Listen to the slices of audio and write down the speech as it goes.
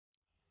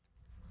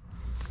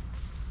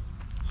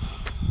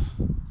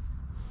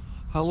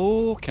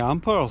Hello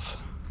campers,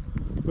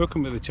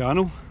 welcome to the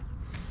channel.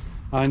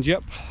 And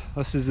yep,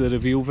 this is the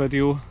reveal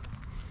video.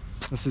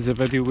 This is a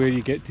video where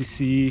you get to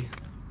see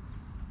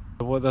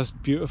what this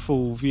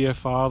beautiful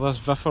VFR, this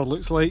VFR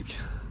looks like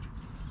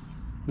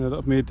now that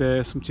I've made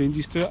some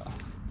changes to it.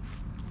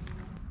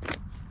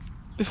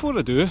 Before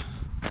I do,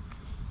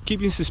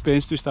 keep you in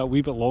suspense just that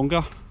wee bit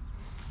longer.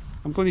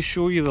 I'm going to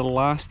show you the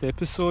last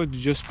episode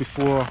just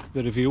before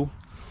the reveal,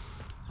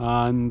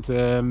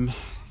 and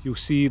you'll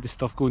see the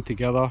stuff going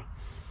together,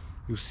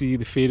 you'll see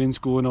the fairings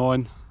going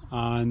on,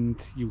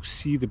 and you'll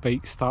see the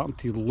bike starting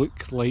to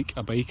look like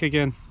a bike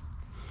again.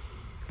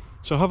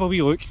 So have a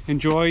wee look,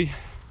 enjoy,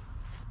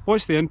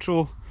 watch the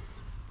intro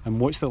and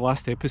watch the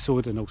last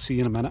episode, and I'll see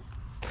you in a minute.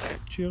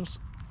 Cheers.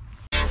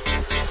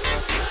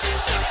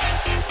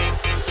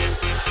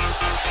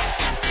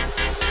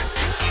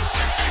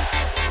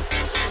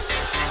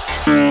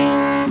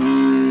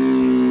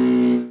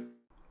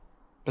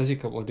 Busy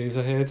couple of days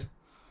ahead,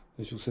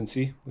 as you'll soon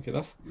see. Look at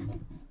this.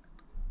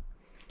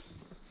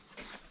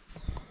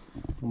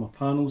 Well, my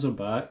panels are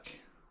back.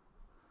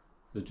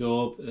 The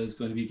job is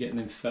going to be getting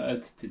them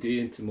fitted today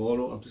and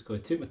tomorrow. I'm just going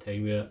to take my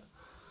time with it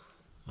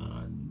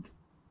and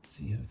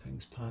see how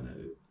things pan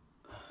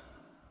out.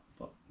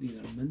 But these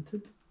are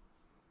minted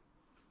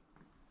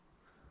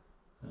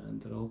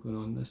and they're all going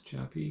on this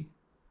chappy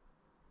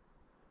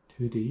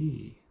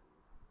today.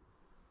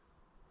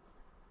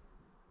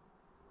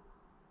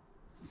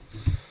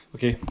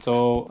 Okay,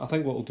 so I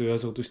think what we'll do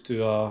is I'll just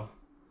do a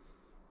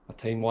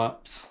time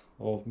lapse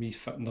of me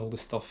fitting all the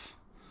stuff.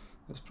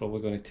 It's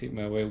probably going to take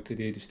me a while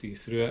today just to get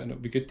through it, and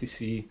it'll be good to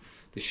see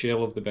the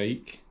shell of the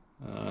bike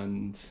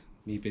and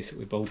me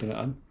basically building it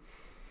in.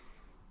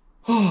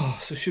 Oh,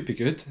 so it should be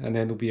good, and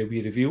then there'll be a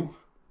wee reveal.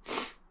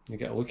 You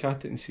get a look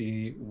at it and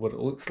see what it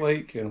looks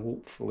like, and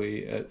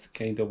hopefully it's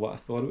kind of what I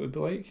thought it would be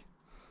like,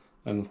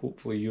 and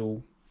hopefully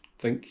you'll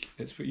think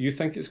it's what you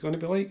think it's going to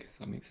be like, if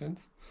that makes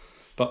sense.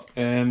 But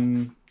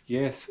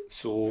yes,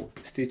 so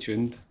stay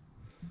tuned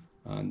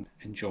and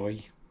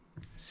enjoy.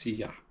 See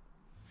ya.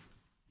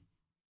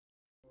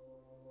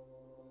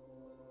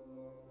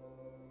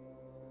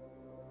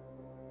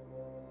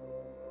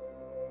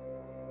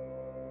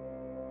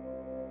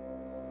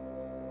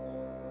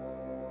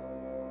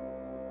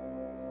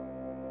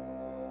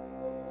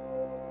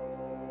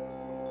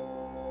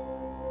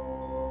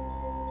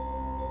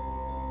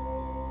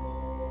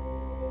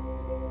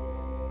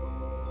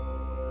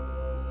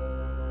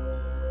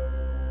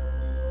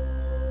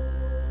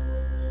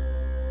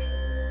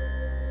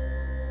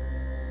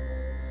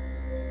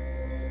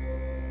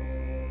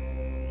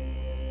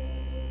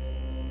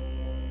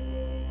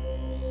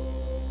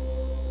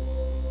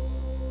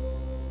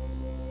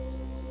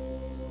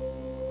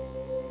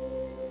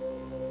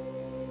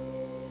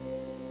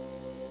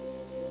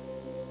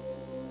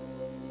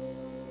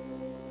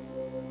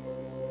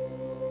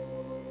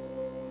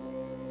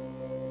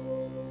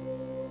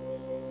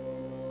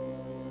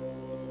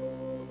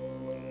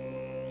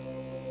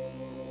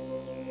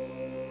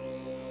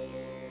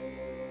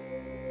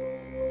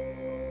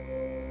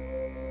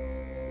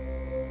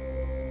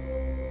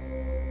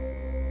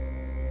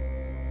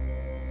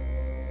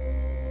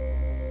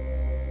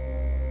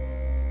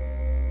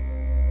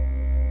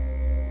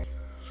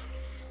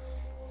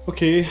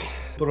 Okay,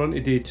 we're on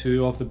to day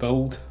 2 of the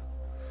build,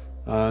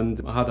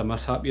 and I had a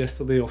mishap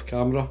yesterday off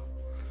camera.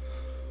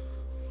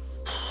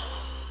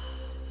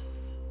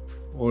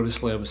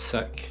 Honestly, I was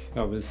sick.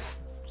 I was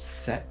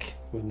sick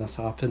when this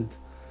happened.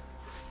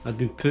 I'd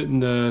been putting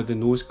the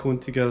nose cone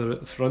together at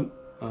the front,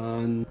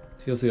 and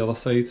here's the other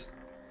side,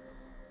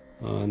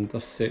 and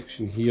this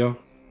section here,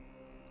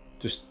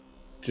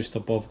 just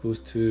above those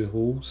 2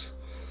 holes.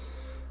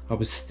 I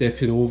was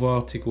stepping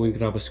over to go and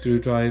grab a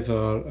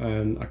screwdriver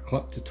and I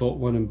clipped the top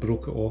one and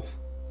broke it off.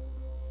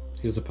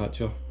 Here's a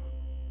picture.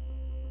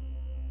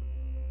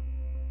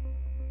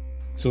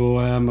 So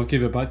I'll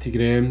give it back to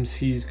Graham's.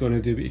 He's going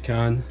to do what he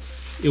can.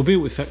 He'll be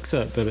able to fix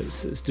it, but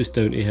it's just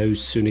down to how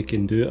soon he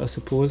can do it, I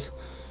suppose.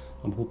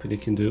 I'm hoping he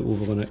can do it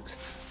over the next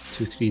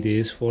 2-3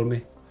 days for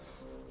me.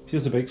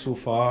 Here's the bike so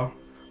far.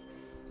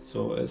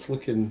 So it's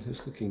looking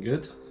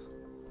good.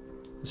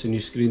 It's a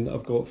new screen that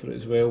I've got for it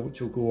as well, which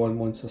will go on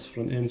once this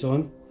front end's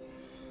on.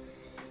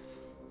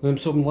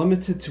 So I'm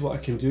limited to what I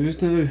can do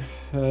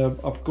now.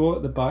 I've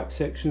got the back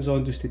sections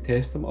on just to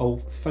test them. I'll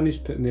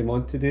finish putting them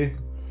on today,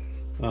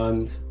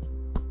 and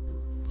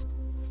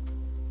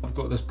I've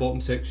got this bottom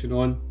section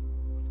on.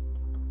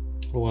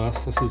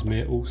 Alas, this is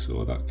metal,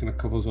 so that kind of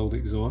covers all the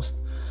exhaust.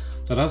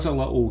 There is a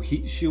little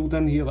heat shield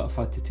in here that I've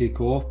had to take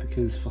off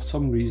because for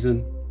some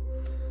reason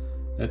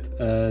it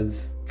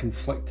is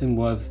conflicting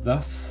with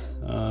this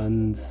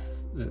and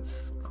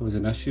it's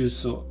causing issues,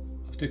 so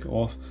I've took it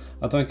off.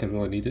 I don't think I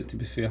really need it, to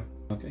be fair.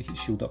 I've got a heat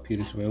shield up here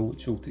as well,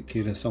 which will take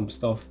care of some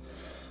stuff.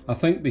 I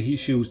think the heat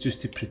shield's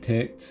just to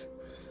protect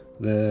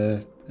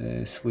the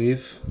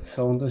slave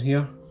cylinder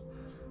here,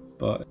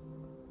 but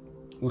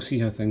we'll see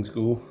how things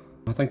go.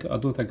 I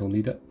don't think I'll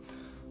need it.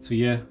 So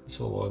yeah, it's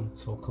all on,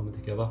 it's all coming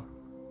together.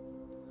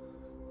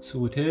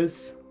 So it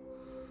is.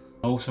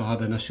 I also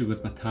had an issue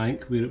with my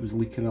tank where it was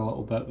leaking a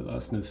little bit, but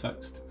that's now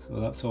fixed. So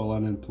that's all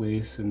in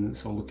place and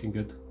it's all looking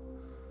good.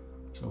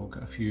 So I'll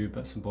get a few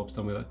bits and bobs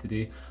done with that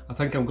today. I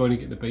think I'm going to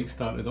get the bike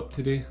started up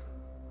today.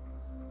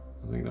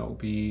 I think that'll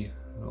be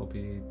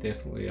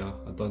definitely a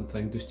done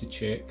thing, just to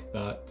check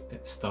that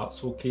it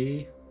starts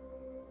okay.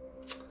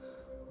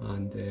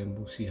 And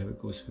we'll see how it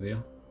goes from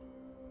there.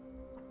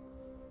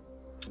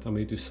 I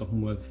may do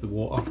something with the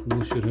water. I'm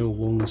not sure how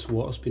long this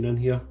water's been in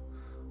here.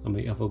 I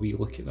might have a wee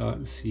look at that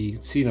and see.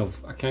 Seeing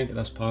I can't get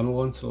this panel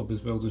on, so I'll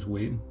as well just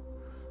waiting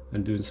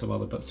and doing some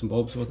other bits and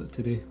bobs with it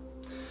today.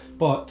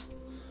 But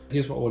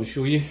here's what I want to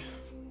show you.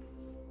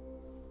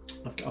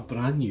 I've got a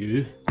brand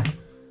new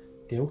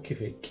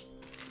Delkivik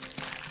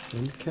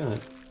in the can.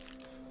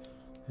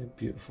 How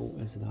beautiful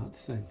is that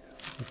thing?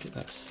 Look at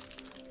this,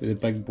 with a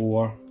big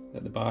bore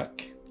at the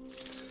back,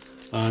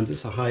 and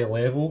it's a high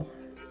level,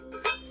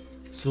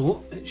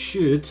 so it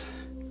should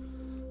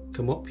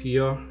come up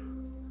here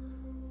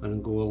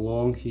and go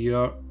along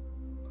here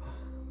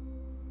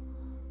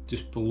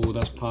just below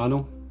this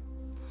panel.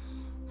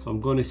 So I'm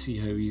going to see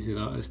how easy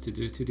that is to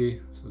do today.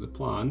 So the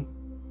plan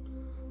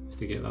is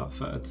to get that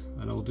fitted,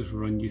 and I'll just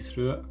run you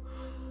through it.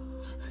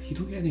 You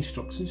don't get any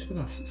instructions for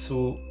this,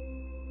 so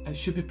it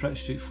should be pretty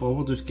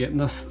straightforward. Just getting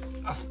this,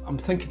 I'm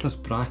thinking this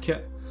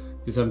bracket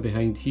goes in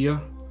behind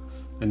here,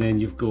 and then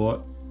you've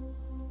got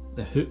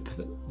the hoop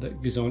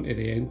that goes onto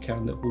the end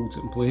can that holds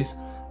it in place.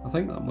 I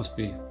think that must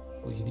be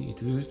all you need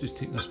to do, is just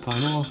take this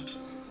panel off. So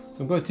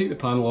I'm going to take the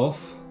panel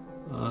off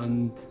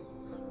and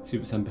see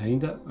what's in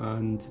behind it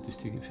and just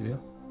take it from there.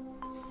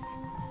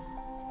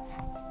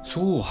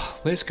 So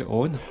let's get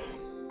on.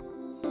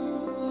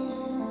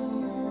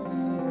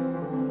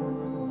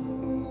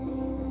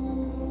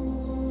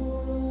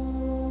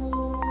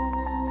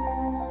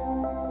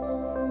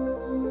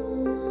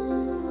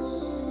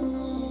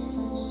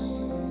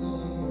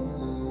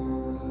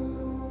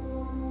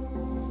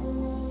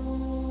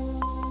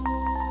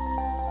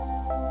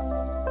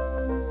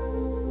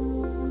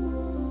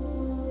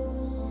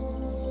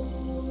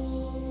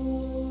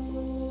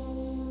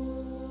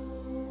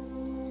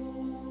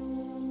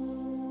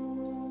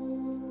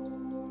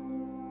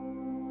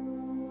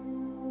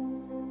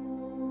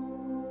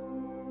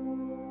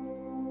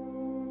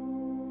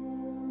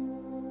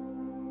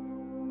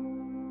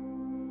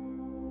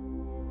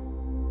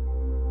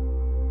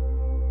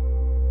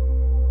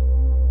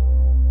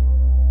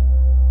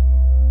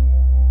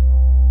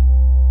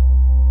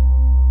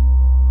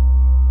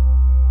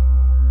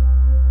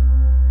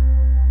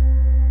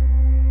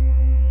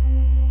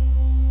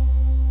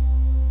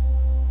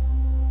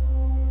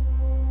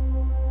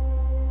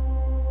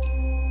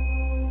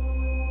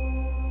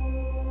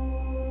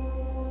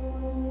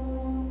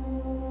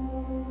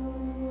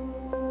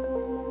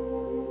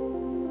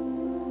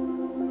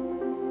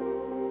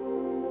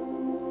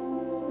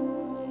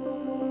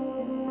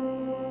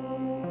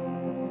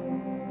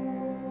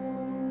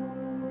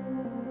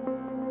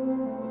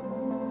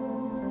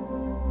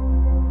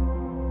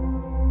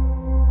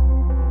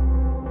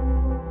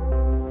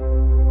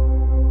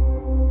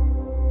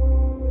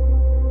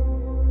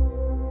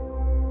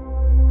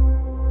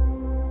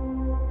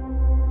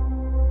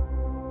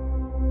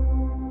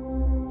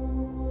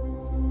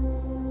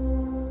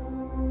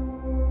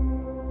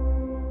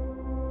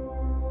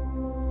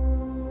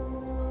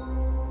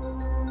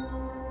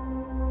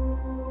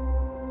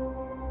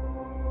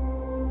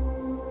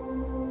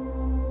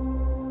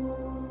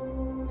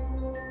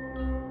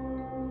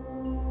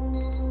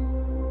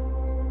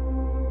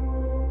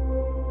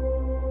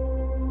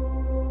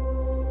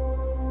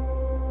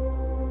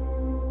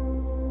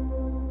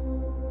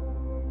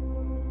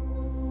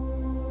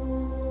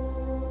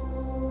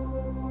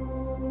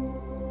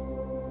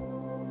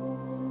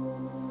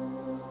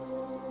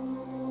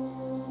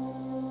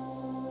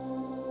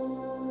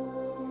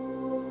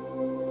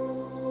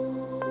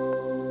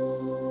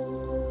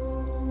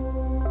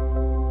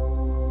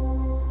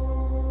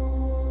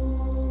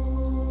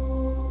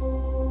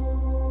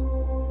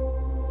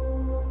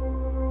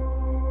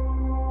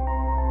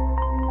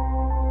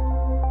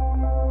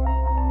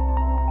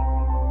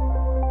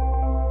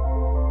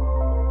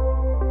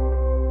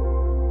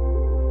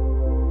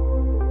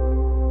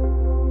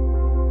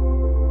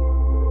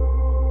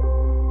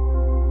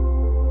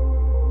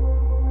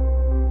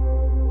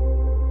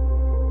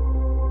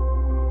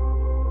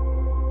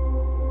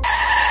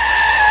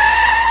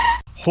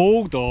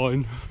 Hold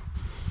on,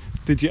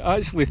 did you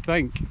actually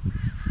think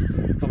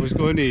I was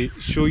going to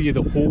show you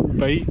the whole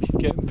bike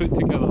getting put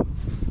together?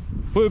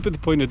 What would be the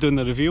point of doing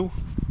the reveal?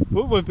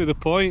 What would be the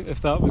point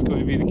if that was going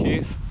to be the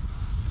case?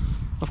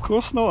 Of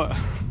course not.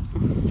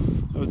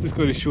 I was just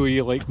going to show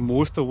you like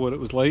most of what it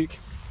was like.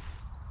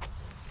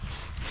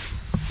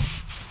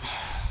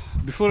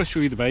 Before I show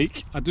you the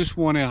bike, I just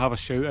want to have a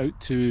shout out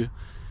to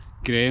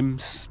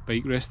Graham's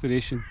Bike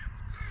Restoration.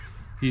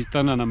 He's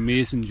done an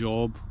amazing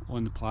job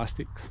on the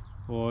plastics,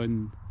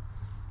 on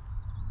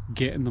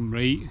getting them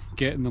right,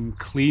 getting them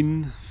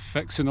clean,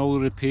 fixing all the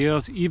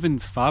repairs, even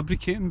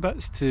fabricating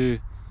bits to,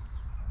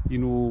 you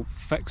know,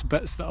 fix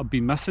bits that have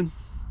been missing.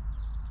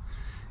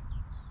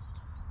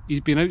 he's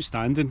been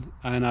outstanding,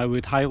 and I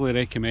would highly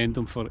recommend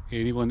him for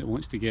anyone that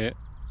wants to get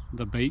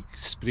their bike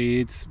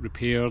sprayed,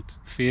 repaired,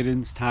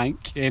 fairings,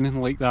 tank, anything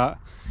like that.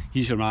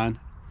 He's your man.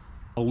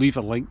 I'll leave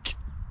a link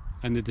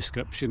in the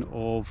description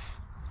of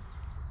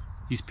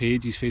his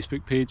page, his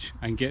Facebook page,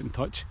 and get in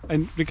touch.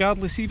 And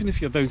regardless, even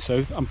if you're down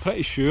south, I'm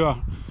pretty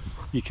sure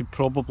you could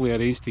probably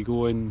arrange to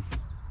go and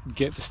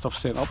get the stuff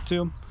sent up to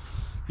him.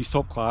 He's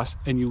top class,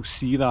 and you'll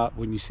see that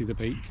when you see the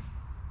bike.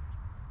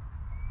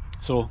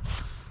 So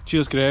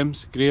cheers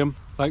Graham,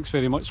 thanks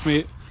very much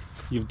mate.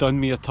 You've done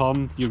me a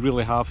turn, you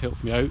really have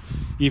helped me out,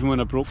 even when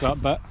I broke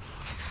that bit.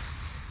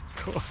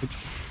 God.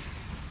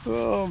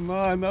 Oh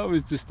man, that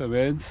was just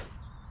immense.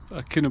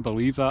 I couldn't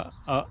believe that.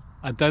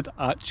 I did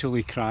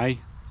actually cry.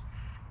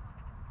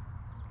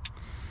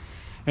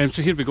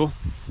 So here we go.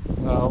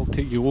 I'll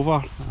take you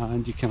over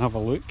and you can have a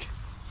look.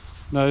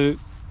 Now,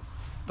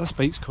 this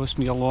bike's cost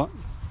me a lot.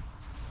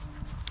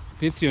 I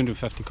paid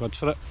 350 quid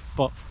for it,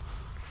 but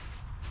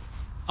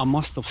I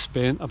must have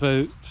spent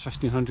about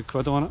 1500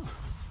 quid on it.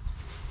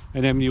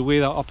 And then when you weigh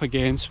that up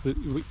against what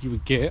you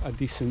would get a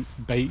decent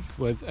bike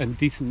with in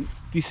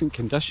decent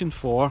condition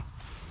for,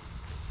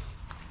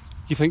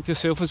 you think to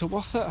yourself, is it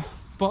worth it?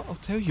 But I'll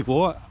tell you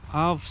what,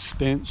 I've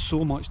spent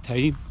so much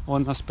time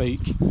on this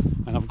bike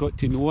and I've got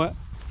to know it.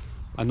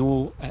 I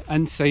know it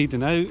inside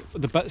and out,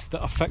 the bits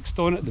that are fixed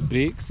on it, the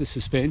brakes, the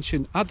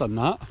suspension, I've done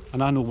that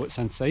and I know what's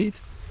inside,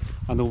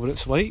 I know what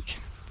it's like.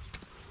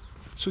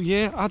 So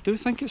yeah, I do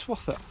think it's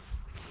worth it,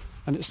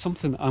 and it's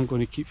something that I'm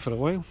going to keep for a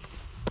while.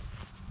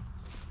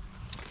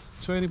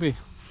 So anyway,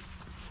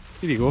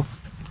 here you go,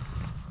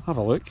 have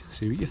a look,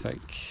 see what you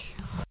think.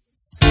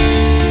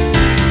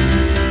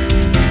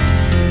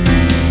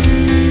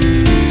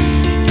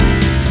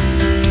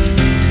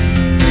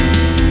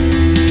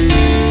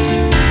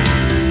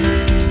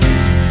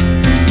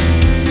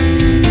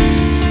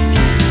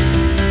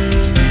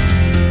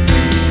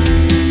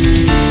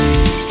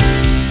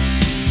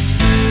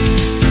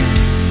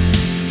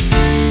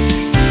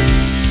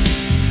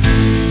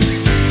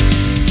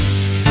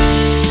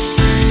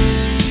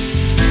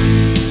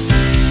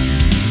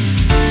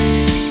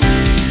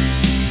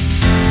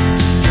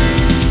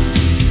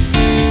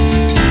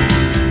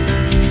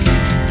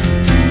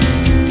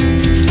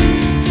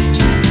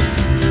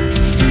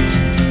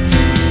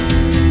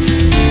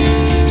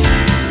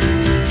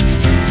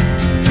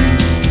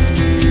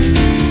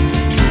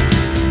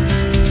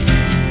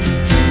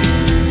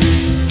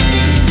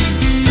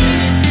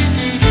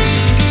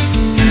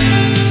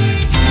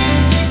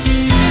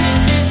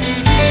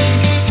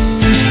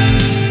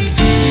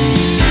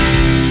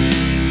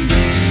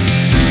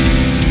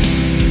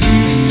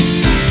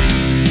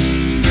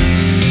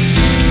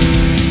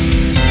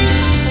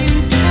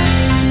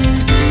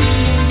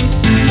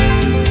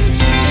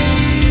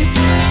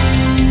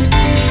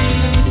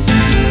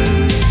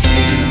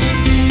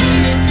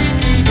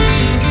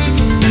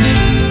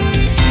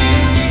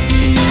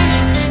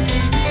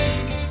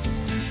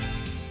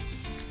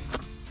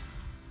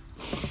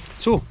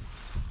 So, what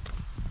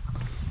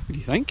do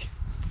you think?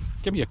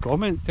 Give me your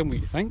comments, tell me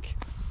what you think. Do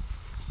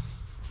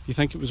you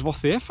think it was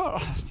worth the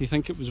effort? Do you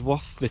think it was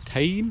worth the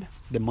time,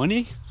 the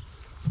money?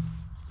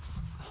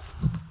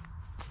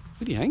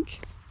 What do you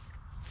think?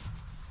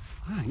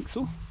 I think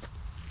so.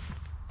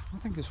 I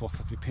think it's worth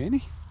every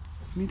penny.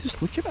 I mean,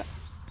 just look at it.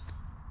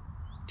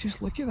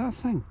 Just look at that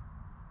thing.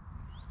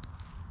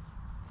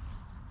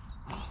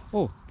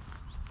 Oh,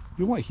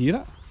 you want to hear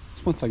it?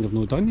 It's one thing I've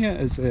not done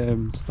yet is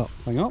start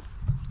the thing up.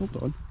 Hold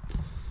on.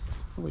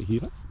 I want to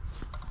hear it.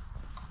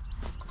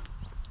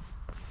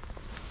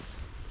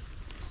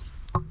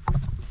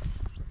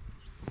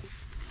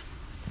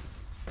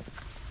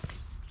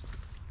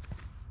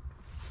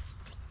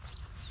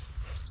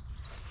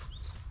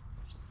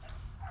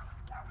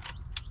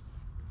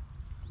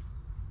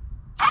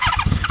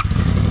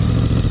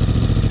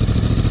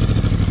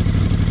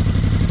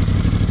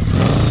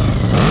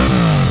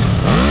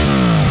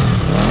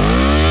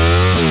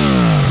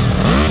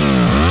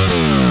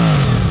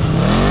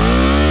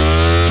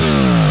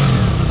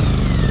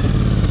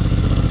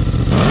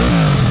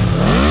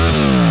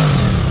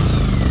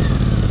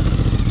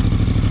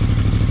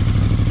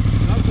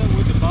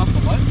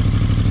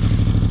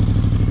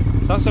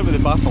 That's it with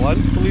the baffle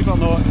in, believe it or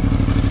not. I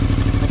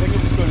think I'm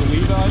just going to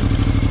leave it in.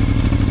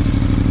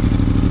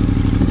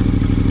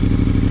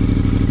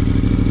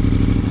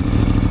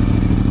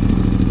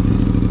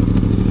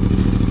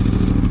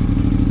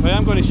 I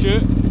am going to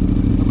shoot.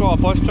 I've got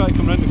a bus trying to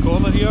come round the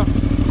corner here.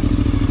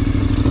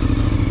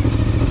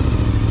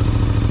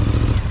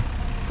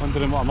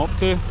 Wondering what I'm up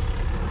to.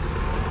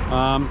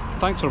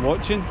 Thanks for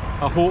watching.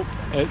 I hope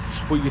it's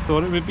what you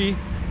thought it would be.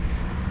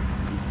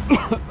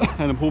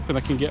 And I'm hoping I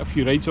can get a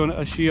few rides on it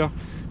this year,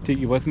 take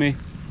you with me,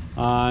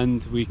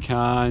 and we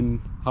can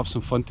have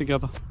some fun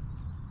together.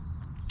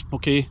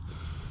 Okay,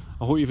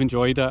 I hope you've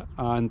enjoyed it,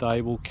 and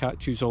I will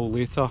catch you all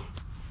later.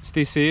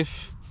 Stay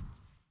safe.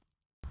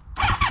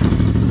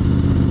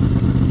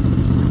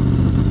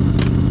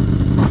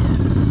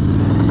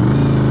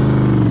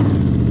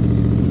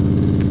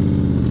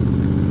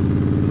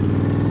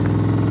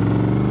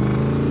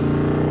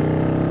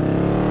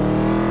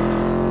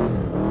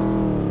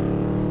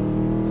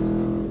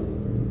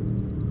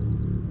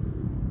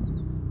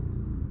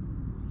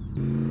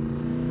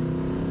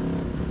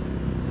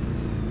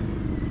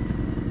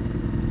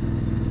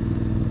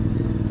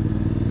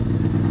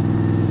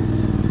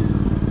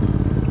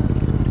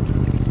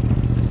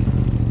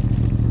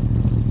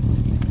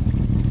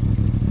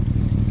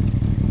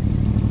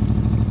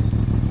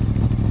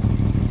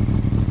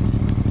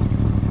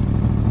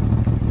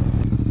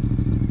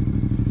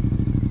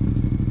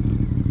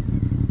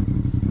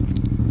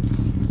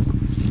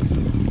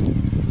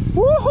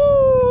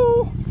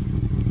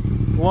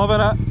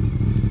 Loving it.